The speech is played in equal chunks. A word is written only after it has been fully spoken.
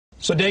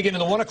So, Dagan, in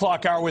the 1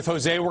 o'clock hour with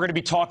Jose, we're going to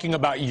be talking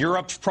about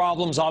Europe's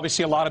problems,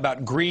 obviously a lot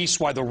about Greece,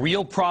 why the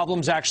real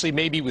problems actually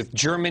may be with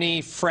Germany,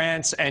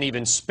 France, and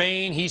even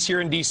Spain. He's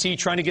here in D.C.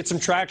 trying to get some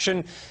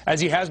traction, as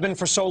he has been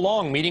for so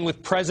long, meeting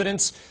with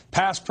presidents,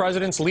 past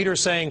presidents, leaders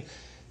saying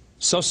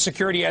Social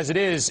Security as it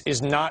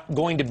is not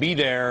going to be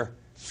there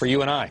for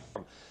you and I.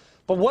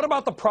 But what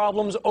about the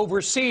problems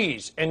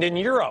overseas and in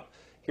Europe?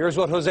 Here's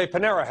what José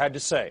Piñera had to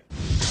say.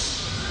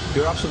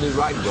 You're absolutely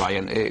right,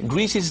 Brian.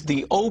 Greece is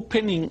the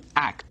opening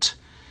act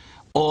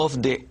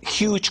of the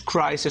huge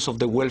crisis of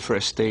the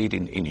welfare state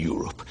in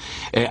Europe.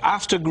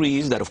 After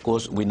Greece, that of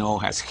course we know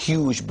has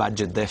huge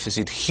budget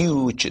deficit,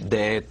 huge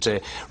debt,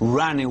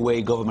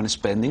 runaway government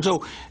spending.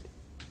 So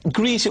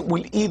Greece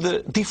will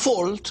either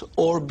default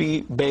or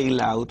be bailed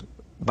out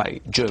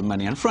by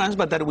Germany and France,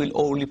 but that will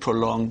only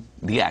prolong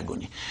the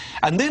agony.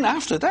 And then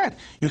after that,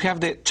 you have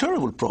the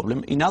terrible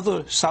problem in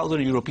other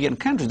southern European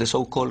countries, the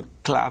so-called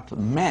Club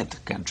Med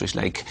countries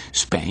like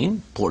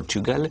Spain,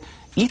 Portugal,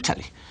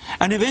 Italy.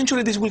 And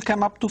eventually this will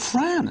come up to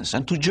France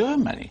and to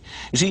Germany.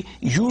 You see,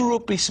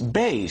 Europe is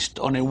based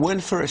on a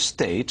welfare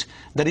state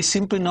that is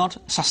simply not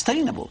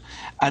sustainable.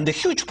 And the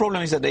huge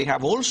problem is that they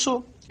have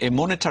also a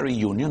monetary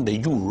union, the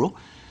euro.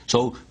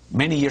 So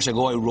many years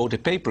ago I wrote a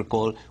paper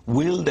called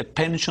 "Will the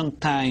Pension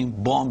Time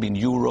Bomb in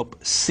Europe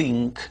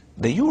Sink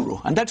the Euro?"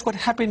 And that's what's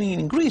happening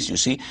in Greece, you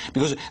see,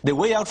 because the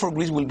way out for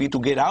Greece will be to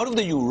get out of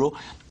the euro,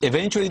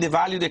 eventually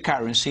devalue the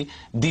currency,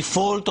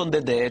 default on the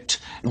debt,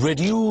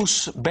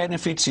 reduce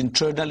benefits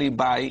internally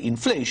by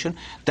inflation.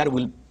 That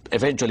will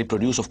eventually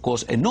produce, of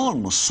course,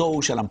 enormous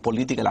social and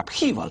political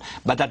upheaval,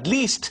 but at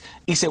least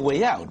it's a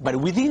way out. But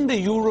within the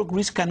euro,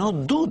 Greece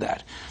cannot do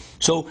that.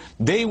 So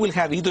they will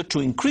have either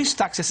to increase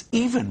taxes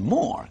even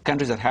more,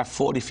 countries that have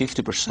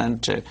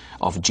 40–50%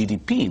 of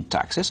GDP in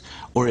taxes,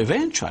 or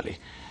eventually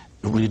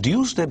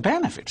reduce the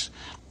benefits.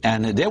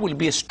 And there will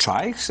be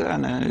strikes,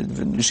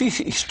 and you see,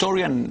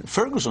 historian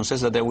Ferguson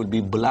says that there will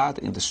be blood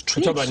in the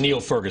streets. You're talking about Neil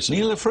Ferguson.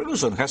 Neil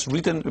Ferguson has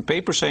written a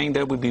paper saying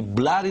there will be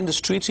blood in the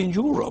streets in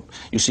Europe,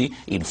 you see,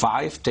 in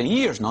 5–10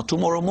 years, not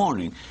tomorrow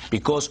morning,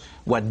 because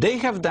what they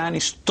have done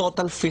is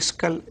total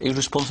fiscal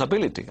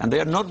irresponsibility, and they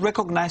are not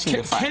recognizing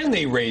the fact. Can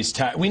they raise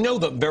tax? We know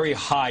the very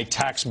high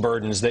tax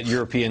burdens that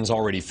Europeans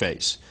already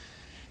face.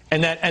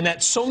 And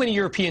that so many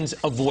Europeans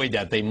avoid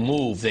that. They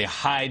move, they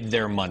hide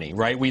their money,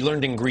 right? We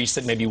learned in Greece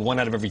that maybe 1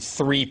 out of every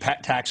 3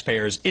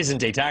 taxpayers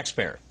isn't a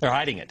taxpayer. They're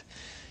hiding it.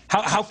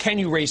 How can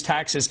you raise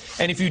taxes?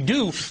 And if you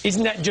do,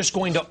 isn't that just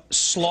going to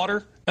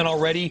slaughter an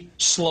already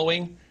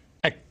slowing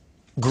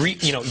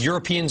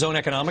European zone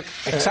economy?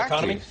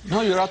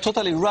 No, you're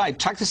totally right.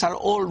 Taxes are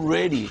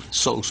already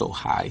so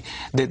high.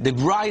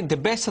 The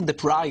best and the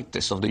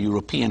brightest of the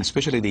Europeans,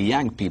 especially the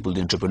young people,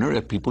 the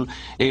entrepreneurial people,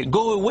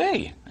 go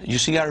away. You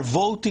see, are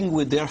voting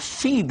with their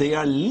feet. They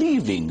are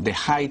leaving the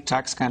high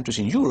tax countries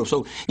in Europe.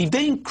 So if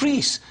they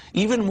increase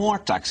even more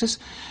taxes,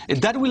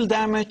 that will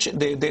damage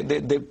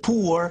the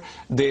poor,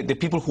 the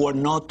people who are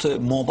not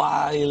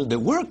mobile, the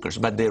workers.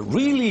 But the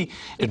really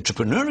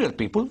entrepreneurial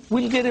people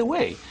will get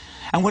away.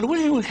 And what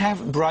we will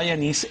have,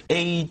 Brian, is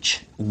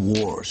age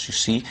wars, you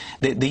see.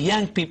 The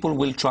young people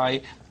will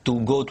try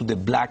to go to the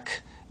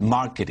black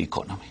market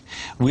economy.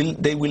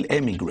 They will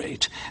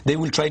emigrate. They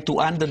will try to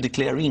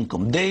underdeclare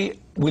income. They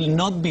will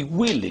not be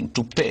willing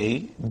to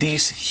pay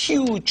these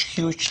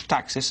huge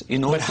taxes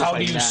in order to finance. But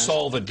how do you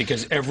solve it?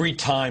 Because every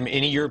time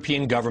any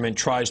European government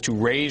tries to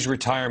raise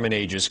retirement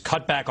ages,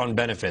 cut back on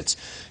benefits,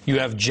 you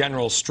have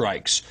general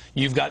strikes.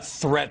 You've got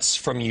threats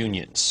from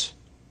unions.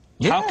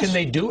 Yes. How can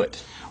they do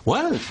it?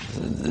 Well,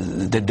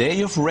 the day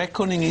of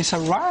reckoning is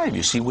arrived.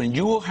 You see, when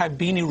you have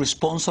been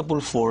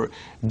irresponsible for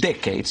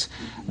decades,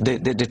 the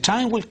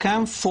time will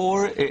come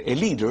for a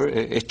leader,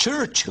 a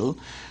Churchill,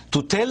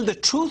 to tell the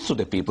truth to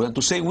the people and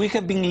to say we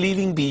have been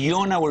living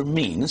beyond our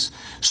means,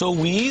 so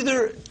we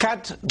either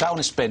cut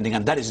down spending,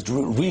 and that is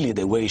really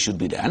the way it should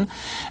be done,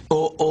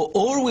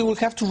 or we will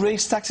have to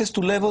raise taxes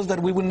to levels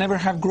that we will never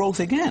have growth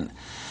again.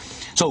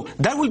 So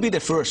that will be the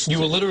first. You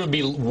will literally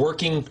be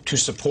working to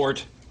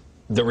support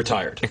the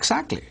retired.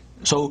 Exactly.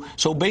 So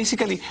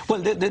basically, well,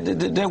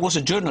 there was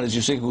a journalist,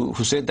 you say,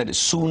 who said that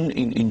soon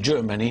in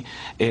Germany,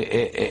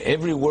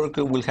 every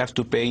worker will have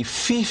to pay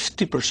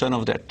 50%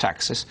 of their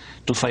taxes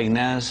to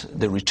finance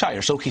the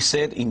retired. So he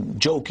said,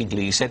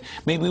 jokingly, he said,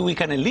 maybe we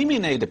can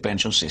eliminate the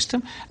pension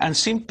system and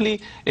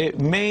simply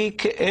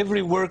make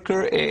every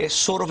worker a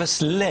sort of a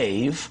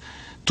slave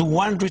to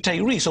one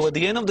retiree. So at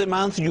the end of the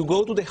month, you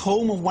go to the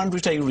home of one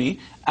retiree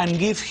and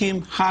give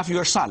him half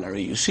your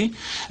salary, you see?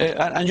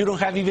 And you don't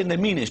have even the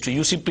ministry.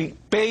 You simply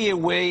pay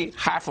away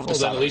half of the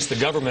salary. Well, then at least the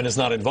government is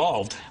not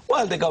involved.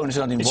 Well, the government is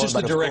not involved. It's just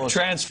a direct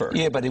transfer.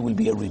 Yeah, but it will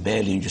be a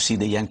rebellion. You see,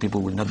 the young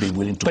people will not be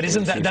willing to pay. But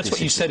isn't that's what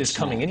you said is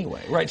coming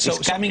anyway, right? So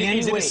it's coming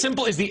anyway.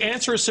 Is the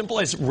answer as simple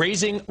as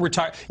raising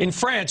retire? In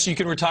France, you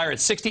can retire at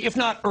 60, if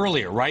not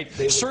earlier, right?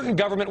 Certain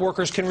government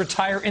workers can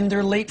retire in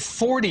their late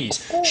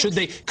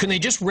 40s. Can they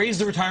just raise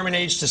the retirement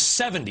age to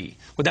 70?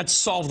 Would that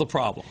solve the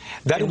problem?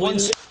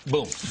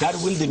 Boom. That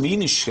will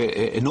diminish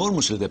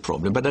enormously the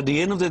problem. But at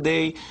the end of the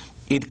day,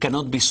 it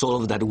cannot be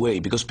solved that way,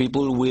 because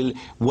people will,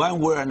 one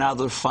way or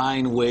another,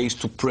 find ways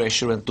to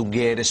pressure and to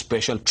get a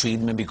special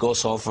treatment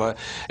because of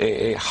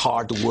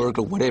hard work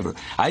or whatever.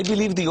 I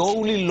believe the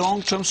only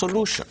long-term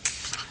solution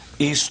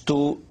is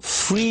to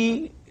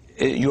free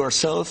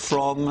yourself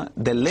from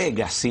the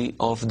legacy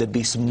of the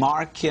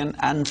Bismarckian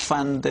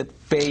unfunded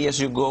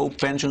pay-as-you-go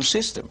pension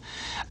system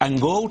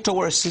and go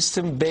toward a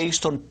system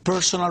based on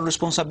personal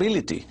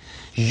responsibility.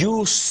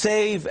 You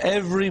save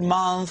every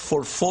month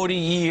for 40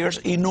 years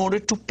in order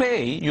to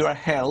pay your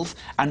health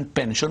and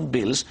pension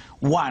bills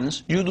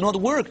once you do not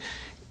work.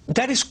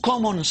 That is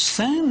common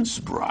sense,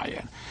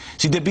 Brian.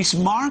 See, the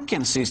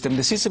Bismarckian system,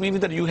 the system even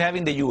that you have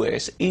in the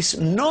US, is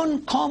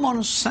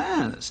non-common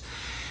sense.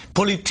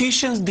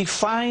 Politicians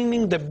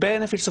defining the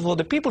benefits of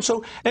other people.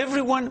 So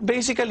everyone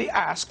basically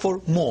asks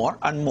for more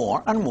and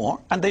more and more,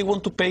 and they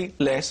want to pay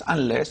less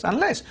and less and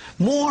less.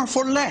 More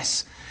for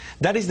less.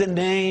 That is the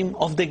name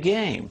of the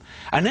game.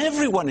 And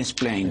everyone is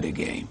playing the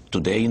game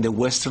today in the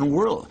Western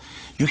world.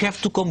 You have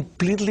to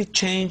completely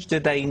change the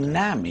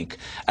dynamic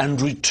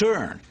and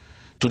return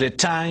to the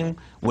time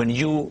when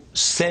you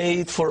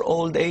save for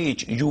old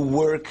age, you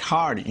work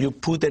hard, you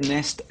put a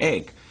nest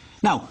egg.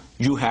 Now,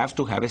 you have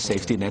to have a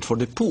safety net for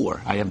the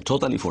poor. I am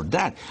totally for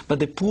that. But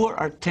the poor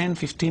are 10,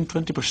 15,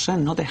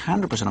 20%, not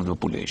 100% of the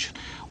population.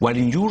 While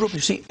in Europe, you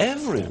see,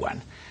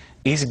 everyone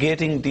is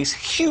getting these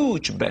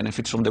huge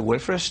benefits from the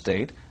welfare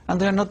state, and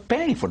they are not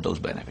paying for those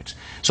benefits.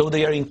 So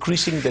they are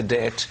increasing the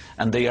debt,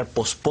 and they are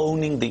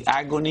postponing the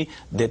agony,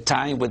 the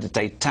time when the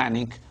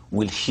Titanic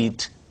will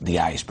hit the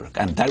iceberg.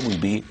 And that will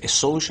be a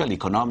social,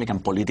 economic,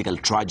 and political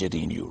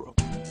tragedy in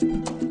Europe.